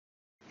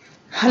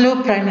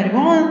Hello, Primary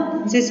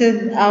 1. This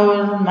is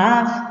our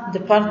math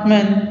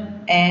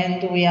department,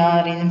 and we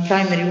are in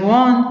Primary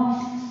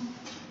 1.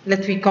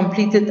 Let we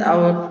completed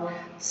our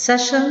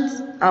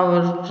sessions.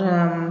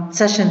 Our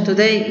session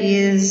today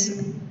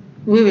is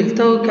we will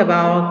talk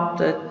about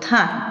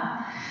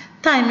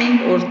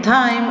timing or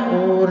time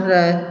or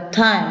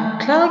time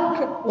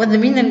clock. What the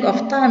meaning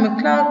of time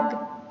clock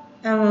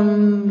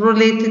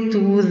related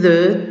to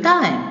the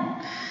time.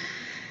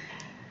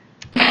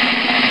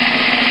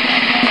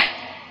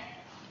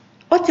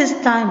 What is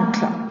time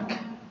clock?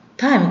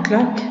 Time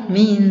clock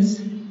means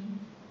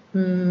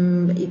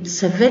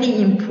it's a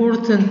very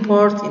important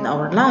part in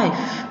our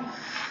life,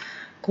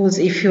 because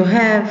if you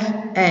have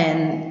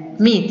a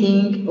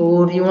meeting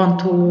or you want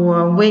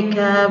to wake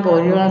up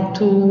or you want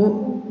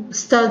to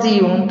study,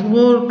 you want to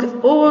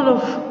work, all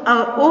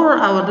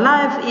our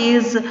life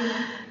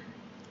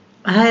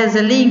has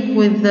a link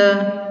with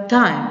the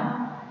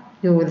time.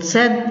 You will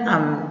say,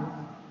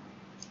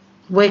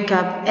 wake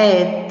up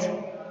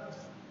at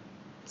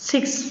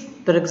 6,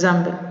 for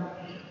example.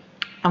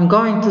 I'm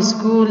going to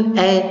school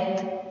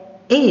at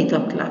 8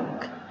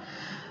 o'clock.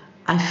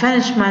 I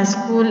finish my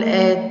school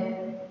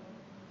at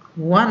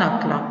 1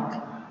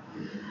 o'clock.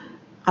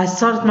 I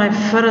start my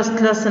first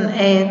lesson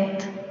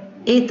at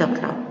 8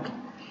 o'clock.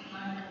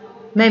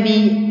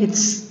 Maybe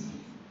it's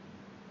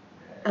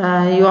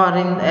you are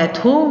at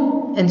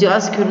home and you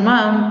ask your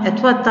mom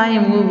at what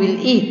time we will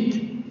eat.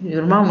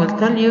 Your mom will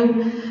tell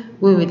you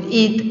we will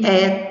eat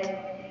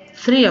at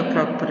 3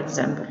 o'clock, for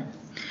example.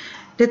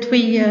 Let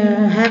we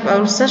have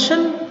our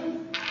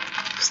session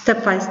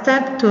step by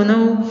step to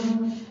know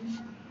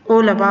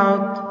all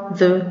about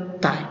the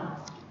time.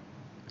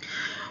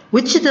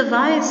 Which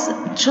device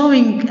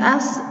showing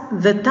us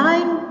the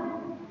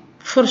time?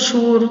 For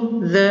sure,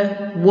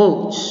 the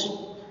watch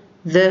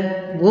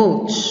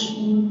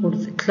or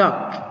the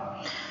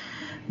clock.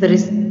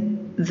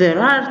 There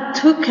are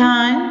two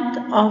kinds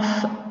of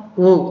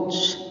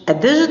watch: a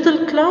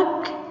digital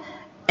clock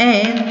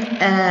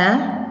and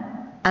an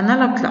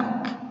analog clock.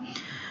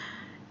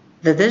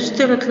 The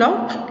digital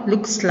clock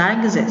looks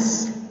like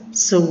this.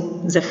 So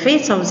the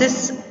face of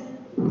this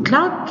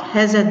clock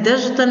has a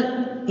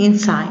digital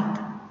inside.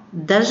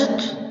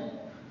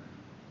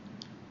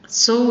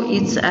 So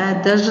it's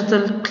a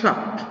digital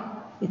clock.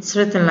 It's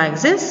written like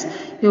this.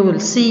 You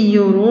will see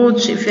your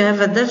watch. If you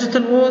have a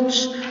digital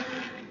watch,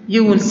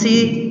 you will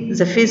see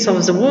the face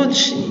of the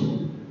watch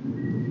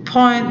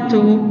point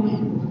to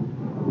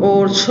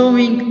or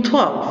showing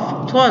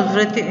 12. 12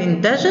 written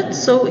in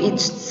digits, so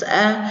it's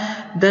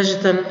a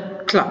digital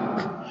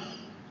clock.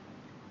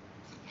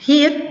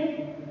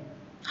 Here,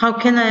 how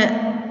can I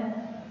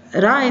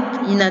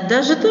write in a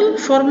digital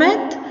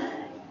format?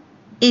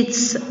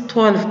 It's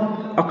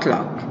 12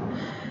 o'clock.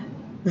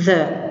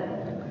 The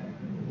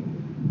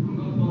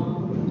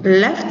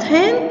left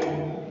hand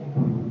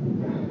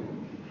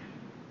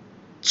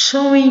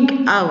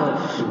showing hour.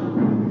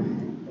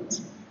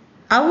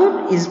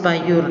 Hour is by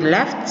your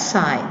left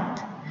side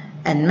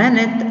and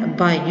minute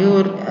by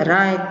your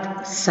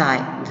right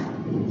side.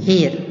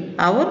 Here,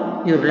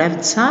 hour, your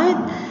left side,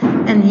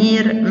 and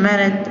here,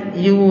 minute,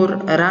 your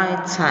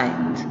right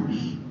side.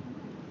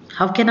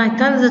 How can I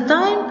tell the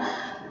time?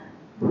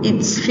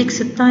 It's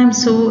fixed time,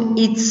 so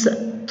it's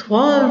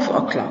 12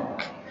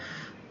 o'clock.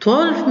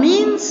 12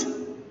 means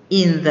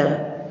in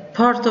the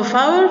part of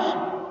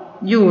hour,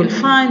 you will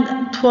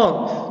find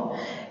 12.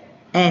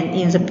 And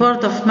in the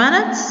part of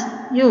minutes,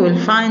 you will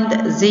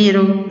find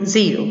 0,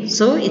 0.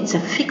 So it's a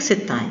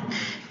fixed time.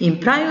 In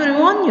primary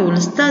 1, you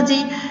will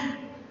study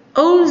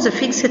all the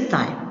fixed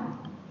time.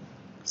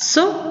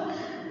 So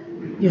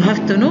you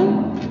have to know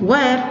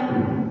where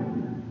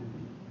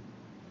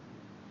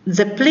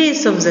the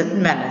place of the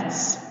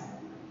minutes.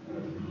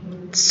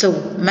 So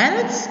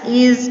minutes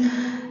is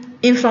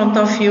in front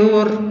of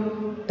your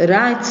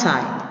right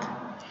side,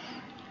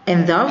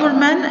 and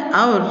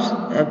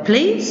our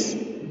place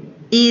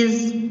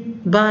is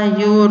by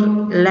your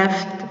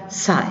left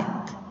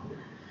side.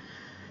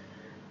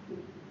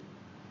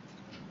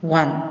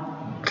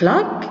 1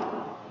 clock,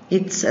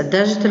 it's a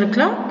digital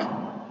clock,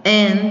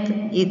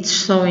 and it's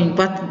showing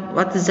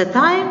what is the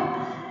time.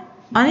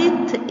 On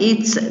it,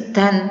 it's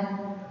 10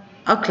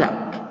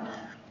 o'clock.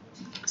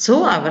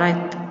 So I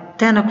write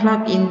 10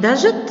 o'clock in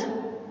digit.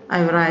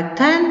 I write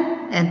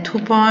 10 and 2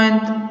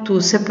 points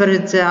to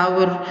separate the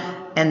hour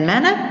and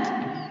minute.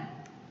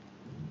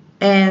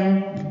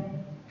 And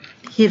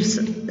here's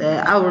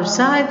hour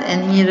side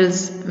and here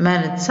is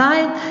minute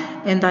side.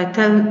 And I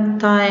tell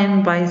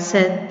time by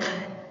said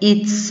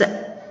it's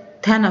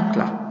 10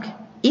 o'clock.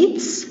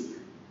 It's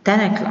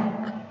 10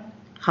 o'clock.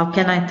 How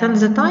can I tell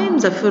the time?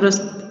 The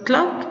first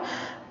clock,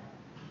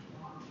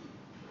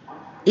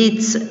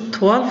 it's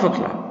 12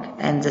 o'clock.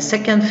 And the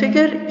second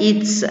figure,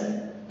 it's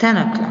 10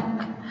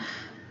 o'clock.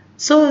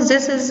 So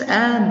this is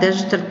a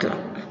digital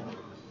clock.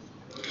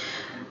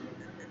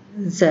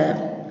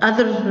 The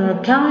other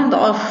kind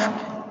of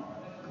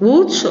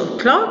watch or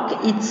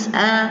clock, it's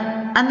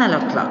an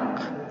analog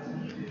clock.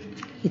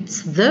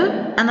 It's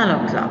the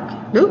analog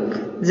clock.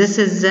 Look, this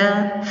is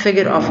the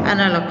figure of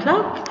analog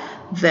clock.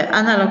 The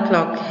analog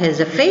clock has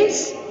a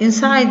face.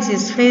 Inside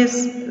this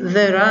face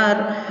there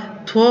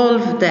are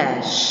 12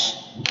 dash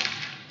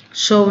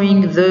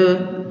showing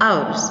the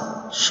hours.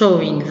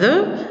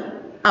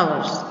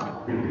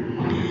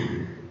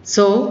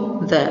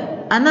 So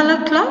the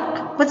analog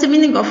clock, what's the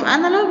meaning of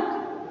analog?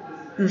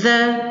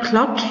 The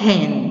clock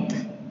hand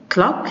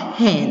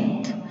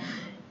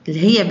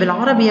اللي هي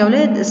بالعربي يا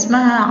ولاد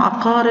اسمها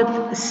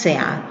عقارب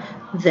الساعة.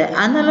 The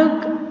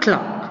analog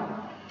clock.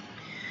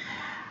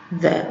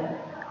 The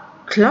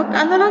clock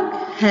analog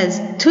has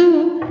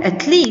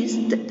at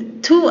least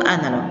two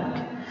analog.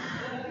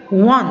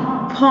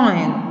 One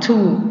point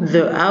to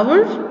the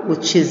hour,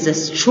 which is the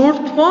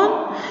short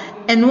one,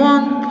 and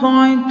one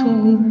point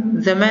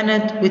to the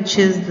minute, which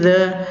is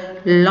the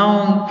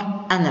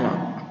long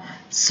analog.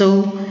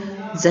 So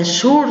the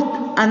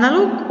short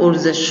analog or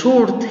the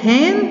short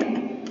hand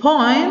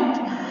point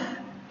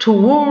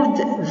toward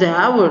the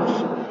hour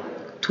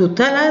to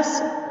tell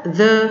us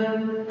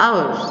the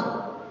hours.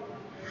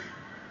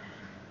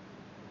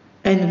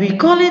 And we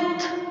call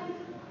it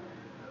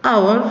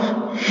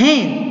our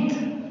hand.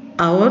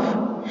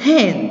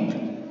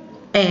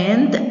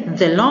 And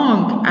the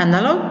long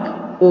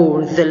analog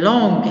or the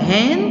long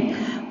hand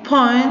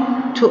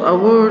point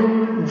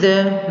toward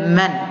the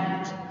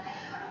minute.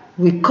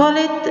 We call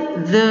it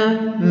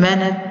the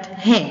minute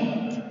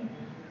hand.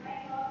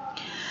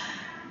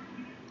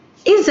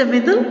 In the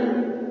middle,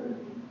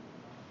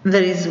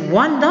 there is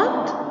one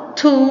dot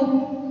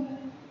to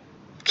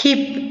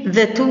keep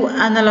the two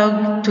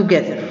analog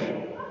together.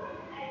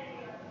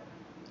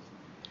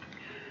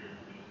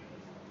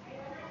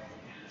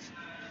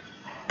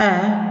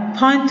 A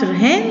pointer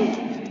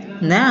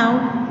hand.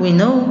 Now we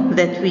know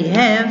that we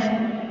have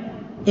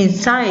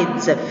inside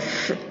the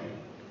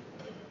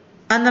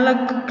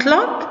analog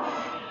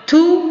clock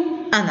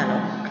two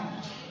analog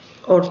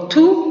or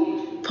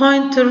two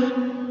pointer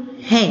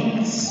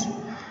hands.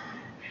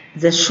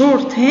 The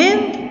short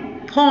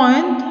hand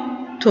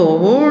point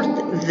toward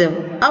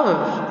the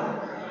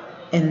hour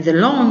and the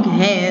long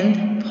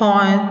hand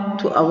point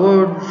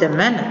toward the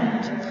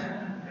minute.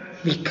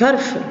 Be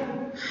careful.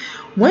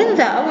 When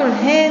the hour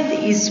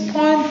hand is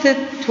pointed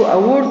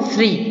toward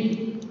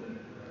 3,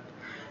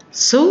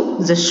 so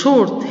the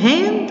short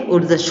hand or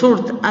the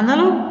short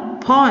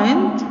analog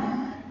point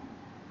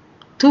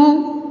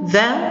to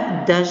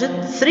the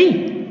digit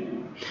 3.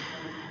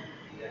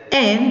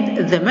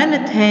 And the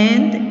minute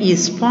hand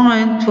is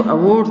pointed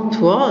toward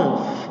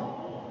 12.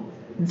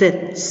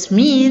 That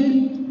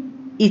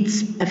means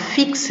it's a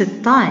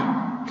fixed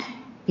time.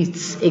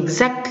 It's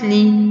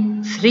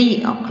exactly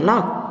 3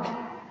 o'clock.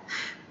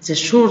 The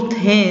short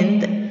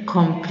hand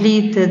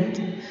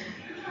completed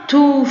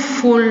 2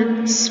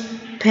 full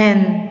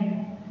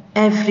spin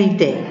every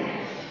day.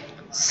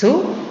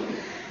 So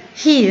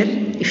here,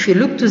 if you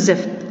look to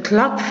the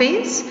clock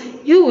face,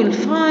 you will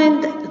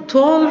find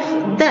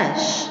 12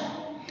 dash.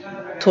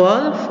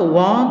 12,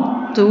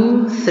 1,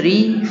 2,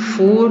 3,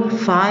 4,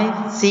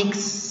 5, 6,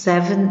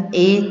 7,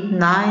 8,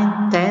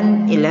 9,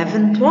 10,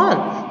 11,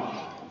 12.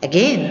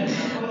 Again,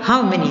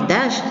 how many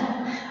dash?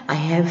 I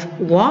have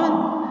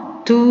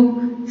 1,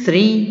 2,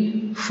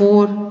 3,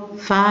 4,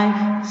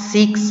 5,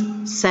 6,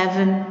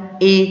 7,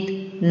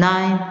 8,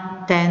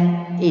 9,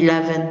 10,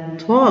 11,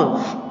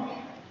 12.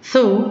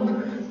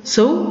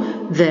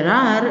 So there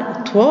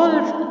are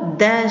 12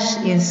 dash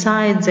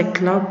inside the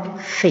clock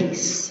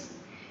face.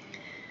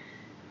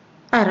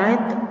 I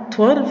write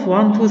 12,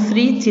 1, 2,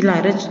 3 till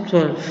I reach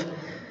 12.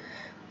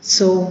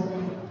 So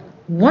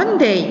 1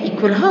 day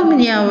equal how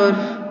many hours?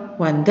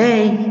 1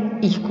 day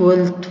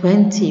equal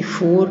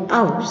 24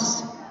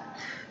 hours.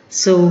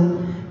 So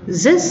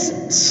this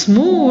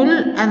small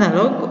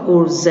analog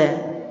or the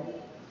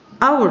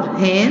hour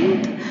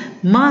hand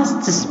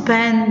must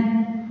spend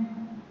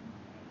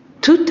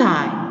 2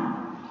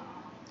 times.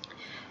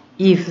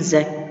 If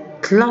the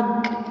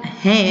clock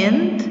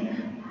hand,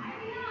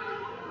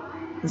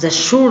 the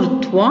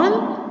short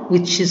one,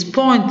 which is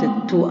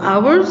pointed to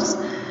hours,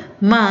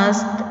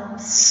 must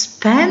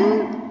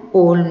spin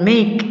or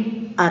make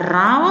a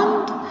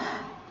round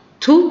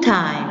 2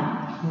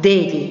 times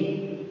daily.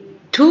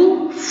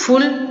 2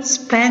 full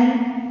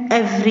spin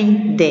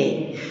every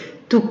day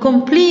to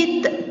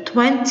complete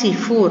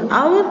 24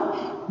 hours,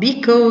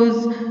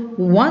 because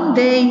 1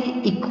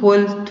 day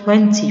equals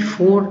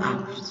 24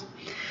 hours.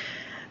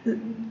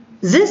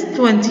 This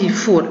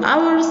 24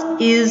 hours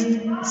is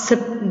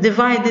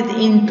divided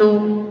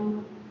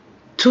into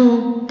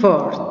 2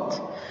 parts,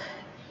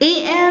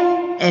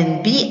 AM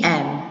and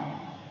PM.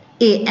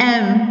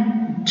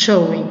 AM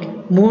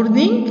showing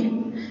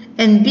morning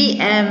and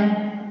PM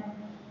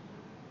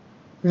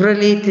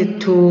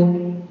related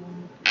to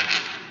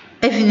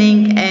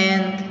evening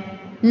and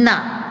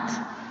night.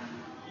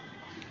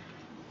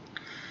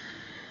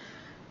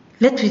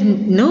 Let me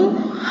know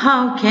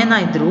how can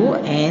I draw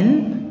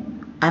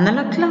an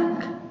analog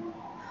clock.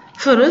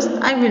 First,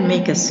 I will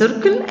make a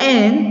circle,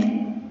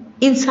 and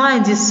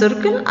inside this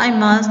circle I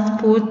must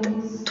put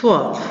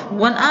 12.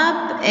 One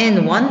up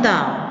and one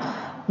down.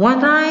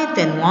 One right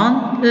and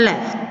one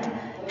left.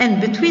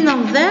 And between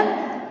of them,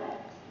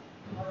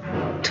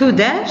 2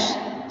 dash.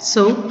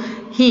 So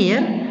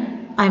here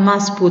I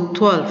must put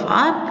 12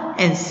 up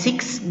and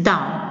 6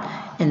 down.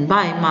 And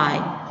by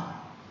my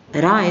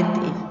right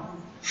is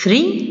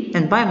 3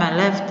 and by my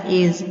left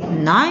is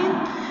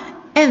 9.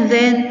 And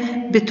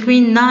then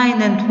between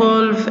 9 and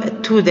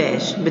 12, 2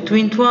 dash.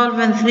 Between 12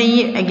 and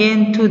 3,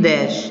 again 2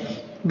 dash.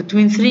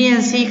 Between 3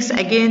 and 6,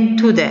 again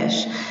 2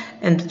 dash.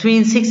 And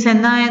between 6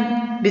 and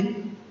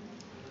 9,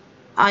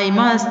 I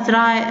must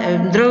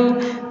draw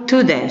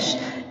 2 dash.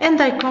 And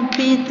I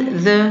complete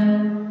the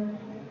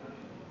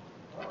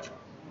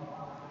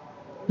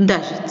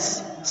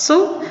digits.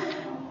 So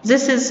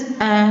this is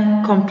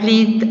a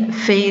complete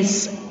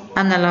phase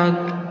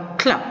analog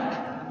clock.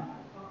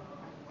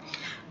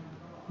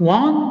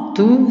 1,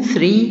 2,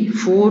 3,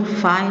 4,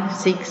 5,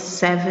 6,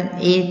 7,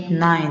 8,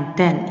 9,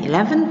 10,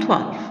 11,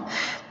 12.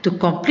 To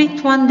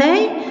complete one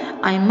day,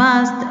 I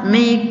must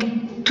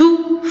make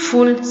 2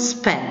 full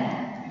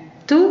span.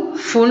 2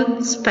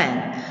 full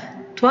span.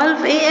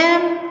 12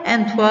 a.m.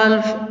 and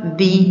 12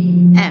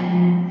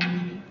 p.m.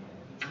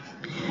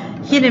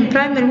 Here in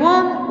primary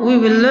 1, we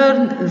will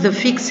learn the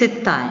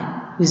fixed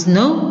time with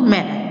no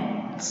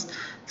minutes.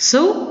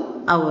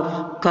 So,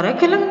 our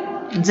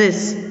curriculum,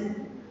 this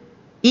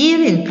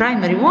here in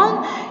primary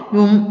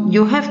 1,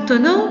 you have to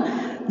know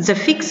the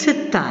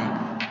fixed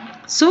time.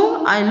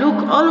 So I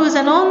look always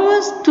and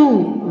always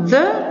to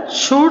the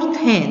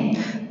shorthand,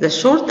 the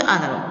short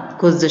analog,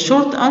 because the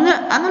short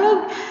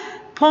analog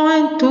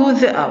point to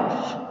the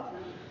hour.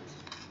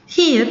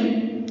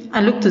 Here I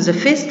look to the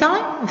face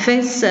time,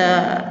 face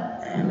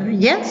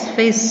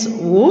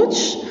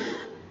watch.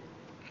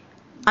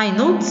 I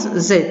note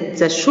that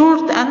the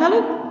short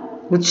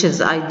analog, which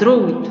is I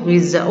draw it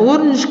with the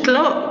orange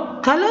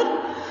color,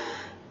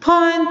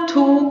 point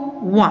to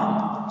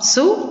 1.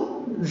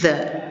 So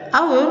the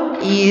hour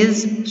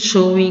is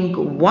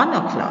showing 1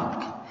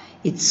 o'clock.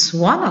 It's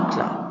 1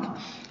 o'clock.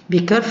 Be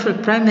careful,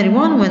 primary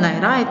 1, when I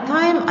write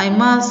time, I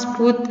must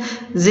put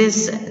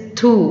this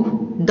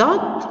 2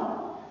 dots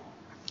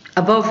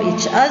above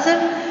each other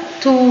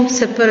to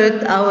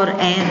separate hour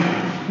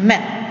and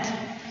minute.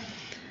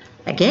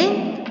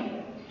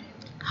 Again,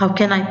 how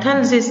can I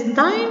tell this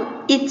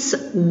time? It's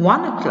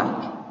 1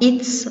 o'clock.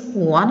 It's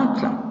 1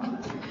 o'clock.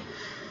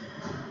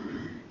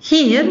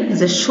 Here,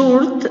 the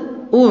short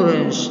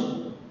orange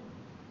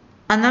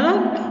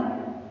analog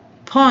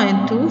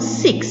point to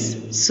 6.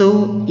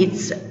 So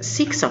it's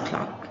 6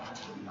 o'clock.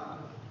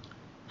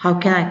 How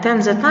can I tell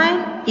the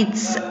time?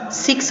 It's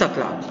 6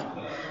 o'clock.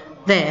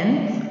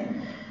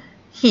 Then,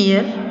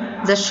 here,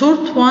 the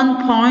short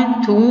one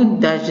point to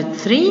digit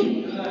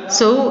 3.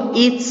 So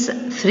it's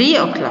 3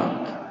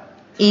 o'clock.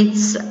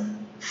 It's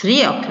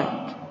 3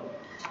 o'clock.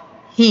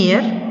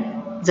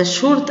 Here, the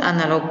short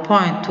analog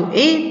point to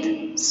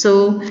 8.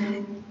 So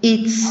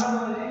it's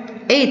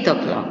 8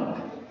 o'clock.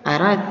 I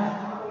write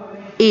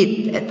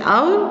 8 at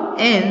hour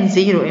and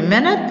 0 in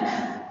minute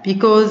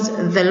because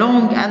the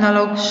long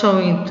analog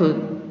showing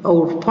to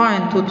or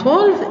point to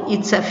 12,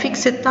 it's a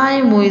fixed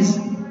time with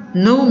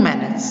no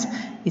minutes.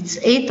 It's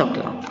 8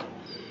 o'clock.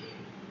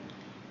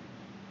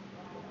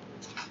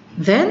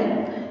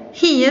 Then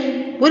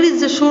here, what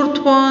is the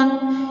short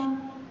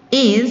one?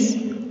 Is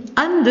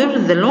under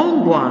the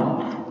long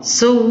one.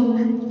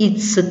 So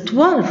it's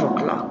 12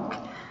 o'clock.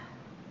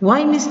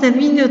 Why, Miss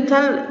Naveen, you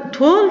tell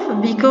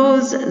 12?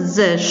 Because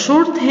the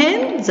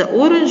shorthand, the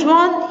orange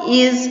one,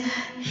 is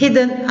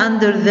hidden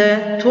under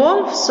the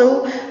 12.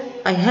 So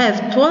I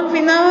have 12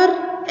 in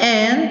hour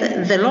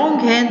and the long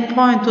hand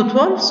point to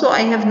 12. So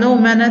I have no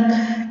minute.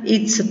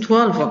 It's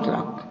 12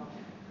 o'clock.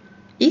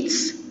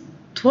 It's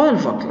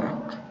 12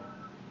 o'clock.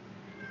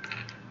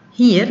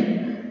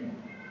 Here,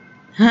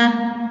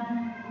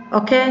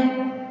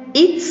 okay,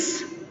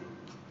 it's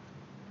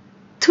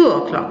 2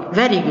 o'clock.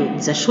 Very good.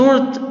 The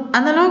short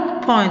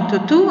analog point to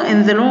 2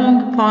 and the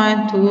long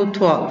point to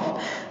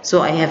 12.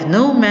 So I have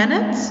no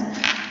minutes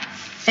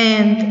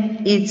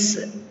and it's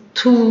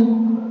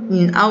 2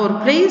 in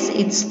our place.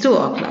 It's 2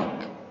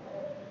 o'clock.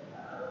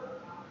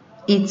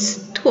 It's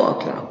 2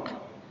 o'clock.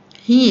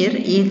 Here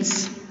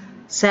it's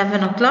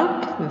 7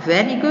 o'clock.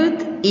 Very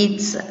good.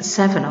 It's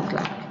 7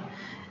 o'clock.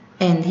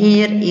 And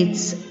here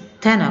it's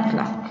 10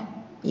 o'clock.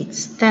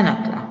 It's 10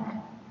 o'clock.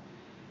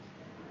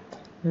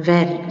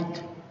 Very good.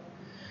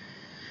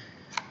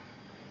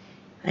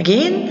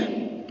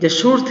 Again, the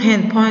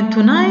shorthand point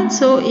to 9,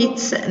 so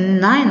it's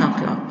 9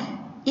 o'clock.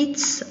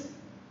 It's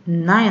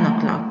 9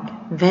 o'clock.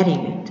 Very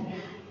good.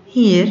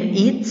 Here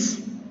it's,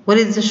 what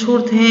is the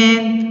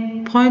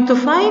shorthand point to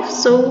 5?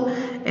 So,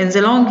 and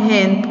the long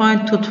hand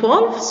point to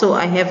 12. So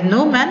I have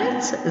no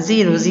minutes,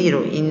 0,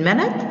 0 in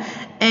minute,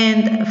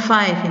 and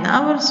 5 in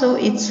hour. So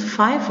it's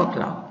 5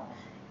 o'clock.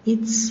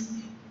 It's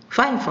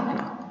 5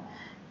 o'clock.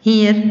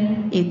 Here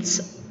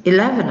it's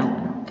 11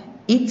 o'clock.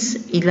 It's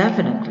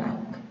 11 o'clock.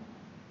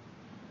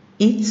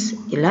 It's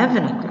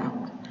 11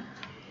 o'clock.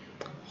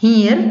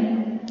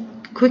 Here,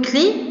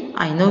 quickly,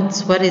 I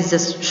notice what is the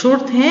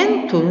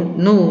shorthand to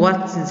know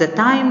what's the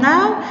time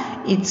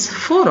now. It's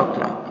 4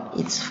 o'clock.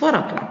 It's 4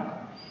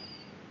 o'clock.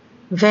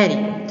 Very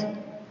good.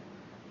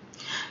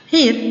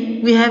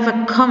 Here we have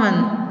a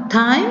common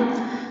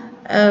time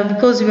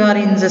because we are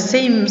in the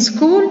same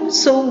school,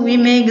 so we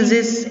make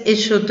this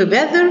issue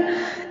together,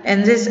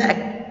 and this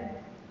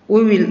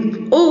we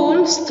will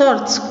all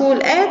start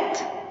school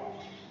at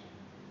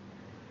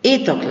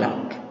 8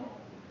 o'clock.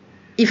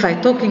 If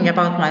I'm talking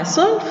about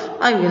myself,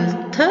 I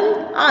will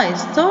tell I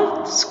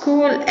start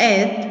school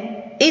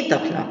at 8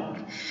 o'clock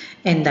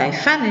and I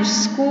finish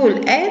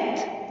school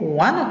at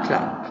 1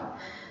 o'clock.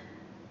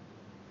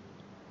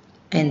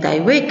 And I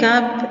wake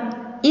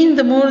up in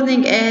the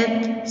morning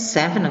at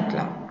 7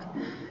 o'clock.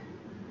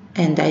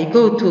 And I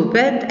go to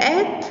bed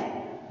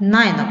at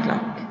 9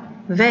 o'clock.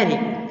 Very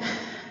good.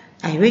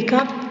 I wake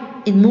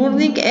up in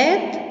morning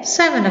at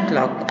 7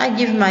 o'clock. I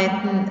give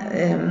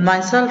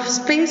myself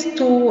space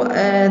to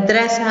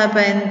dress up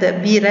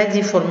and be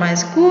ready for my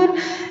school.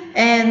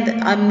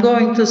 And I'm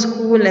going to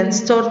school and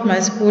start my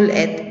school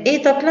at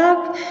 8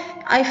 o'clock.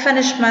 I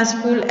finish my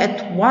school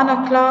at 1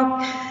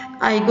 o'clock.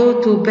 I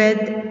go to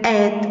bed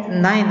at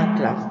 9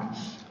 o'clock.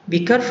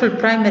 Be careful,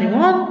 primary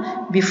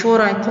one.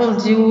 Before I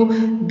told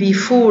you,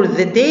 before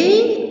the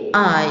day,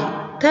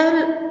 I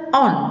tell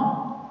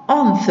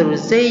on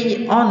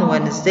Thursday, on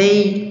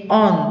Wednesday,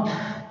 on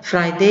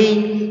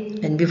Friday,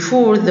 and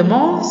before the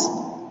months,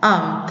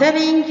 I'm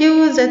telling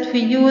you that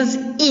we use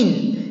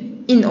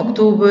in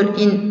October,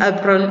 in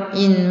April,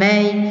 in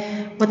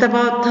May. What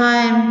about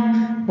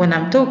time? When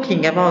I'm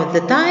talking about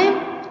the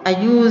time,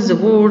 I use the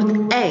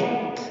word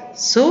at.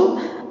 So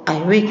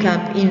I wake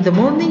up in the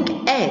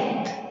morning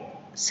at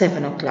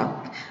 7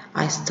 o'clock.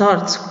 I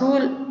start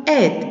school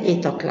at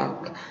 8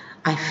 o'clock.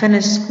 I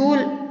finish school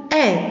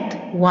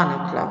at 1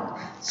 o'clock.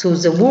 So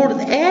the word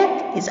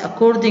at is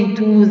according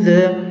to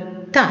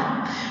the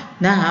time.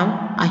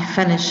 Now I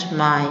finish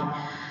my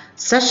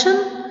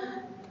session.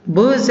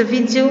 Pause the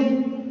video,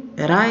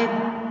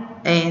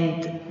 write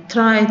and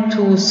try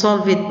to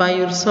solve it by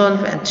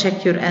yourself and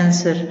check your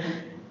answer.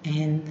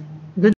 And